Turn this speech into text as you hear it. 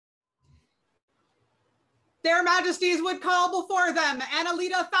Their Majesties would call before them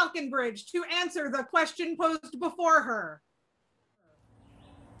Aneleda Falconbride to answer the question posed before her.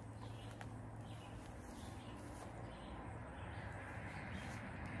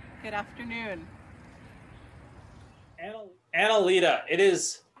 Good afternoon. Aneleda, it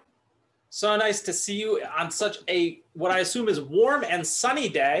is so nice to see you on such a, what I assume is warm and sunny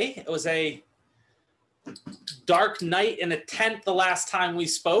day. It was a dark night in a tent the last time we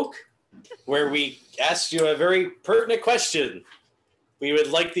spoke, where we asked you a very pertinent question. We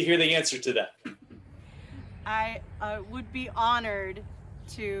would like to hear the answer to that. I would be honored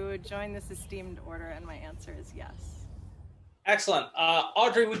to join this esteemed order, and my answer is yes. Excellent.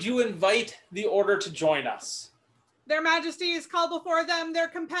 Audrey, would you invite the order to join us? Their Majesties call before them their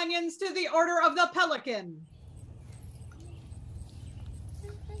companions to the Order of the Pelican.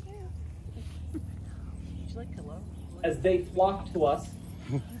 As they flock to us,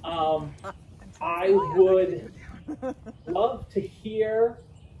 I would love to hear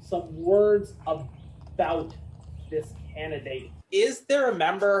some words about this candidate. Is there a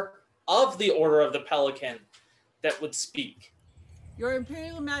member of the Order of the Pelican that would speak? Your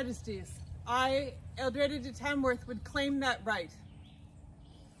Imperial Majesties, I, Eldreda de Tamworth, would claim that right.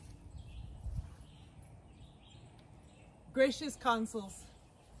 Gracious consuls,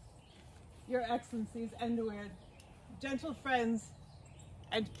 your excellencies, Endward, gentle friends,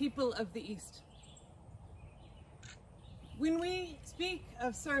 and people of the East. When we speak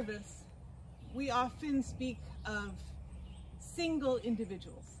of service, we often speak of single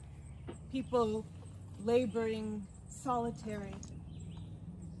individuals, people laboring solitary,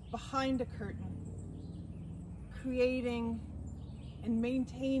 behind a curtain, creating and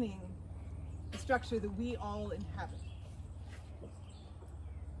maintaining the structure that we all inhabit.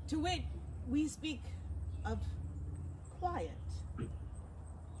 To wit, we speak of quiet.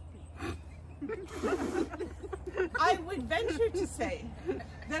 I would venture to say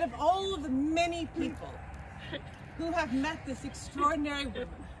that of all of the many people who have met this extraordinary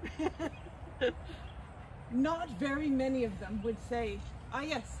woman, not very many of them would say, ah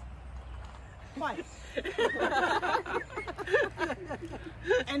yes, quiet.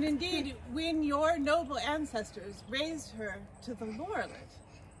 And indeed, when your noble ancestors raised her to the laureate,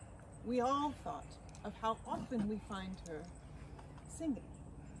 we all thought of how often we find her singing.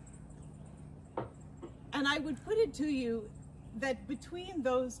 And I would put it to you that between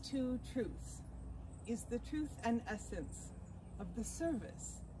those two truths is the truth and essence of the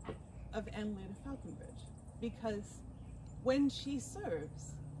service of Aneleda Falconbride, because when she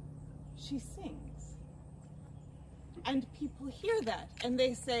serves, she sings. And people hear that and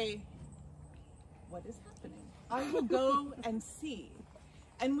they say, what is happening? I will go and see.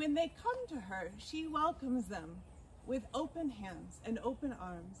 And when they come to her, she welcomes them with open hands and open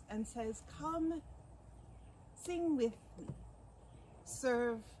arms and says, come, sing with me,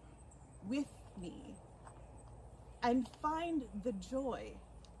 serve with me, and find the joy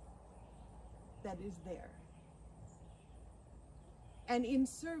that is there. And in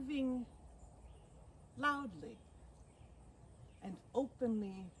serving loudly and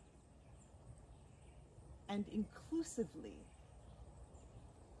openly and inclusively,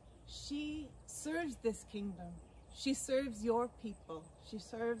 she serves this kingdom. She serves your people. She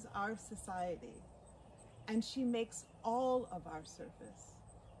serves our society. And she makes all of our service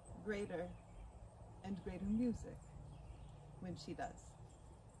greater and greater music when she does.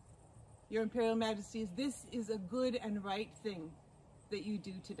 Your Imperial Majesties, this is a good and right thing that you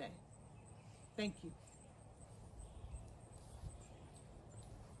do today. Thank you.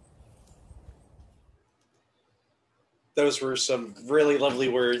 Those were some really lovely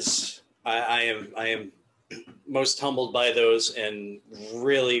words. I am most humbled by those, and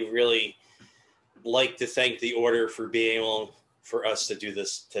really like to thank the order for being able for us to do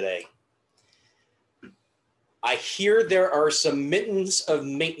this today. I hear there are some mittens of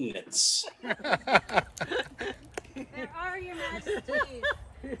maintenance. There are, Your Majesties.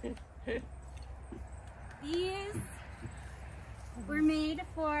 These were made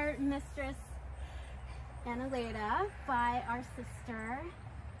for Mistress Aneleda by our sister,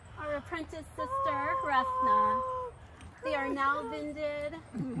 our apprentice sister, Rethna. They are now vended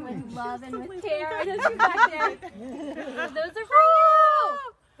with love and with care. And as you back there, those are for you!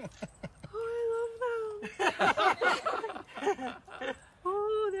 Oh, I love them.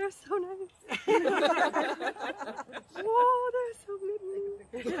 Oh, they're so nice. Oh, they're so mini.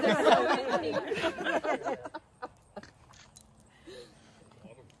 They're so mini.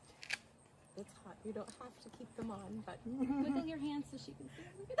 It's hot. You don't have to keep them on, but Wiggle your hands so she can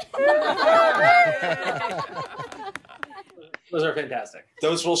see. Those are fantastic.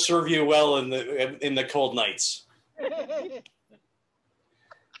 Those will serve you well in the cold nights.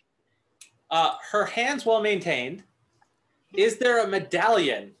 Her hands well maintained. Is there a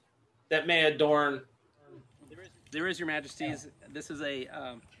medallion that may adorn? There is, Your Majesties. This is a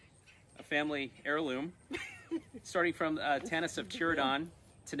family heirloom, starting from Tanis of Tiradon,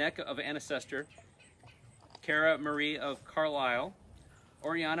 Tanek of Ancestor, Cara Marie of Carlisle,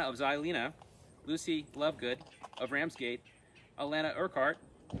 Oriana of Xylena, Lucy Lovegood of Ramsgate, Alana Urquhart,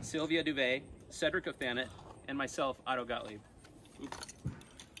 Sylvia Duvet, Cedric of Thanet, and myself, Otto Gottlieb. Oops.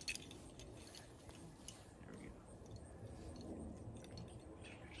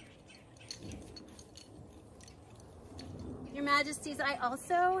 Your Majesties, I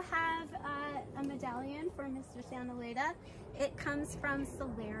also have a medallion for Mistress Aneleda. It comes from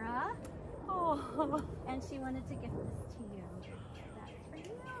Solera. Oh, and she wanted to give this to you. That's for you.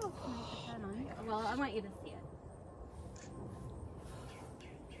 Can I put that on? Well, I want you to see it.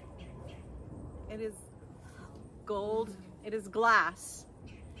 It is gold. It is glass.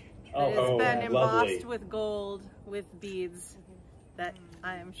 Oh, It has been embossed lovely. with gold with beads that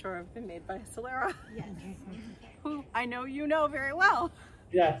I am sure have been made by Solera, Yes. who I know you know very well.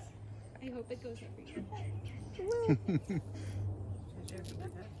 Yes. I hope it goes over your head.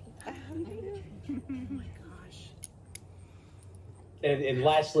 Oh my gosh. And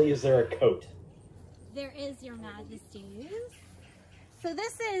lastly, is there a coat? There is, Your Majesties. So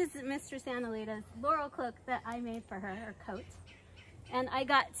this is Mistress Aneleda's laurel cloak that I made for her, her coat. And I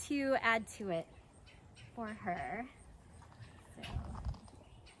got to add to it for her. So,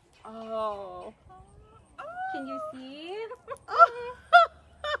 Oh. can you see?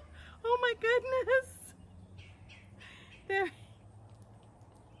 Oh my goodness. There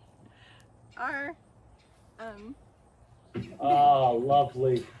are Oh,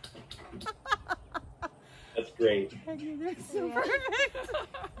 lovely. That's great. you look so Yeah. perfect.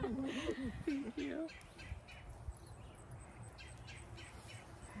 Thank you.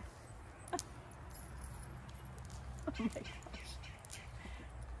 Oh my gosh.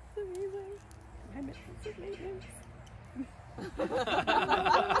 It's amazing. I miss this maintenance.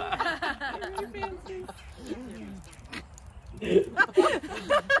 Very fancy.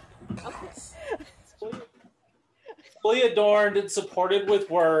 Fully adorned and supported with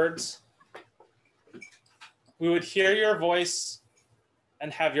words, we would hear your voice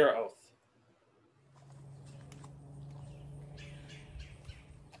and have your oath.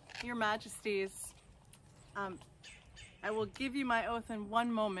 Your Majesties, I will give you my oath in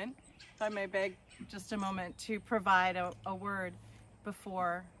one moment, if I may beg just a moment to provide a word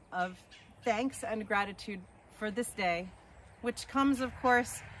before of thanks and gratitude for this day, which comes, of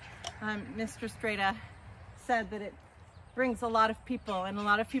course, Mistress Strata said that it brings a lot of people, and a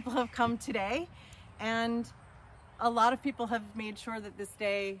lot of people have come today, and a lot of people have made sure that this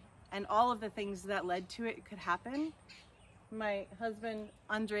day and all of the things that led to it could happen. My husband,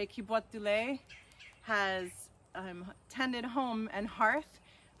 Andre Kiboit-Dulé, has tended home and hearth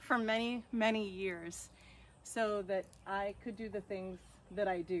for many, many years so that I could do the things that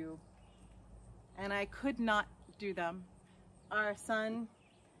I do. And I could not do them. Our son,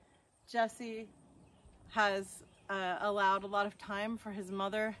 Jesse, has allowed a lot of time for his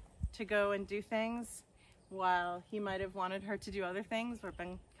mother to go and do things while he might have wanted her to do other things or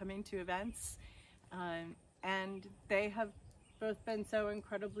been coming to events. And they have both been so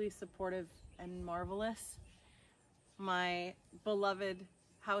incredibly supportive and marvelous. My beloved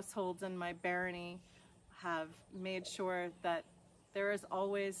households and my barony have made sure that there is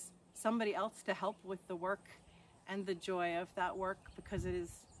always somebody else to help with the work and the joy of that work, because it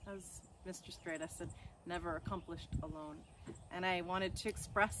is, as Mr. Strata said, never accomplished alone. And I wanted to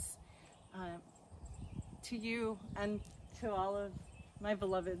express to you and to all of my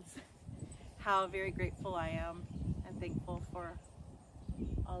beloveds how very grateful I am and thankful for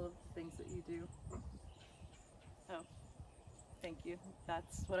all of the things that you do. So, thank you.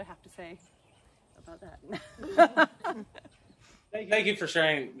 That's what I have to say about that. Thank you for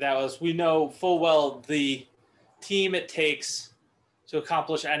sharing that with us. We know full well the team it takes to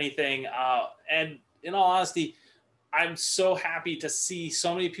accomplish anything. And in all honesty, I'm so happy to see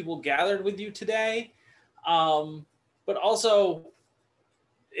so many people gathered with you today. But also,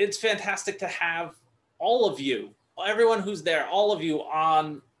 it's fantastic to have all of you, everyone who's there, all of you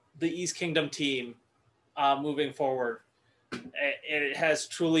on the East Kingdom team moving forward. It has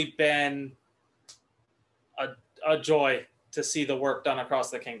truly been a joy to see the work done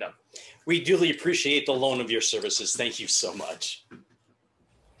across the kingdom. We duly appreciate the loan of your services. Thank you so much.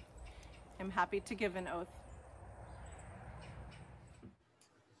 I'm happy to give an oath.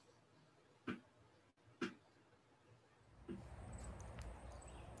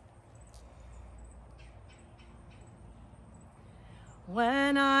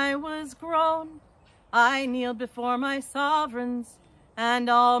 When I was grown, I kneeled before my sovereigns and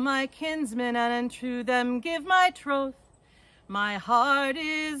all my kinsmen, and unto them give my troth. My heart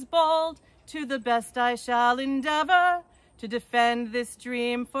is bold, to the best I shall endeavor to defend this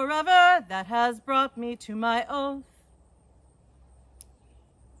dream forever that has brought me to my oath.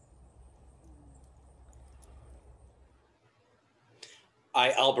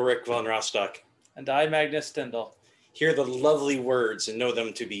 I, Alberic von Rostock, And I, Magnus Stindl, hear the lovely words and know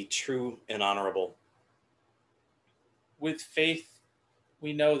them to be true and honorable. with faith,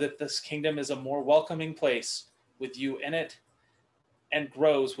 we know that this kingdom is a more welcoming place with you in it and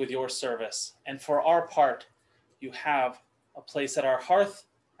grows with your service. And for our part, you have a place at our hearth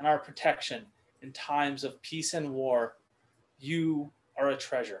and our protection in times of peace and war. You are a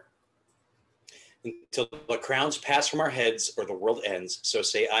treasure. Until the crowns pass from our heads or the world ends, so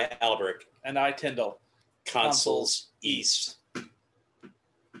say I, Alberic, And I, Tyndall, Consuls East.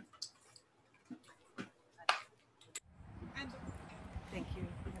 Thank you,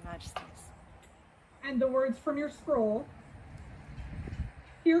 Your Majesties. And the words from your scroll.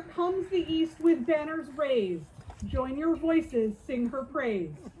 Here comes the east with banners raised. Join your voices, sing her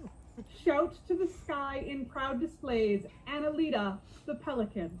praise. Shout to the sky in proud displays, Aneleda, the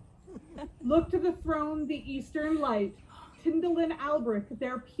Pelican. Look to the throne, the eastern light. Tyndall and Alberic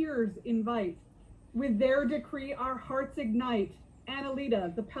their peers invite. With their decree our hearts ignite,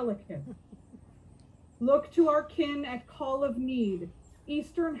 Aneleda, the Pelican. Look to our kin at call of need.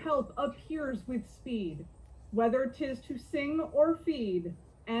 Eastern help appears with speed. Whether 'tis to sing or feed,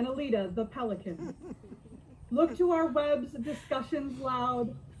 Aneleda, the Pelican. Look to our webs, discussions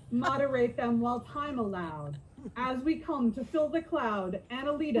loud. Moderate them while time allowed. As we come to fill the cloud,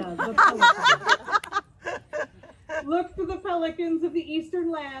 Aneleda, the Pelican. Look to the pelicans of the eastern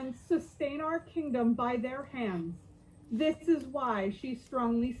lands, sustain our kingdom by their hands. This is why she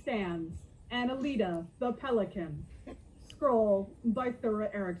strongly stands, Aneleda, the Pelican. Scroll by Thura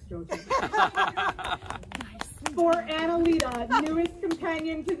Eriksdotter. For Aneleda, newest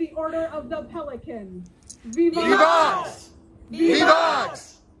companion to the Order of the Pelican. Vivax!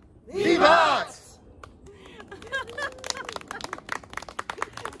 Vivax! Vivax!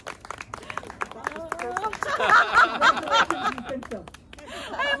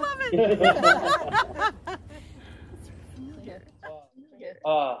 I love it.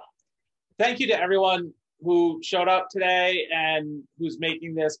 Thank you to everyone who showed up today and who's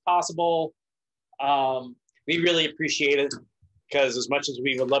making this possible. We really appreciate it because as much as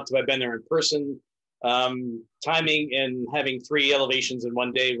we would love to have been there in person, timing and having 3 elevations in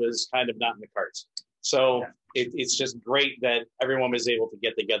one day was kind of not in the cards. So it's just great that everyone was able to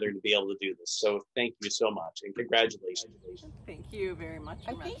get together to be able to do this. So thank you so much and congratulations. Thank you very much.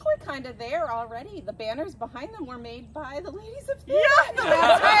 I think we're kind of there already. The banners behind them were made by the ladies of Yeah,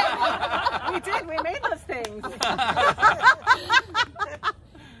 that's right. We did. We made those things.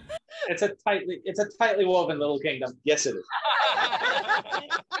 It's a tightly woven little kingdom. Yes, it is.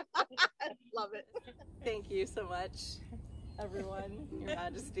 Love it. Thank you so much, everyone, Your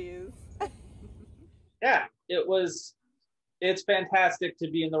Majesties. Yeah, it's fantastic to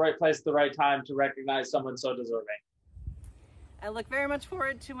be in the right place at the right time to recognize someone so deserving. I look very much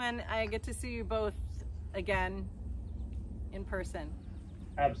forward to when I get to see you both again in person.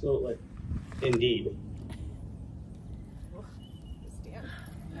 Absolutely. Indeed.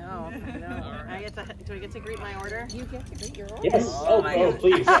 No, no. Do I get to greet my order? You get to greet your order. Yes. Oh,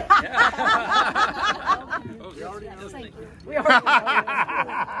 please. Oh, we already know. We already know.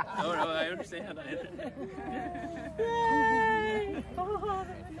 Oh, no, I understand. Yay!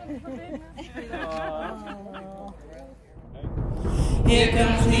 Here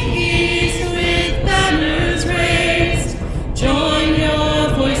comes the east with banners raised. Join your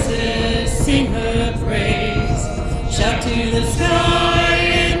voices, sing her praise. Shout to the sky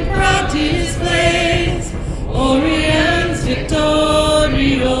in proud displays. Oriens victoriosus,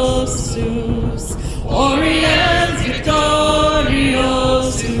 Oriens.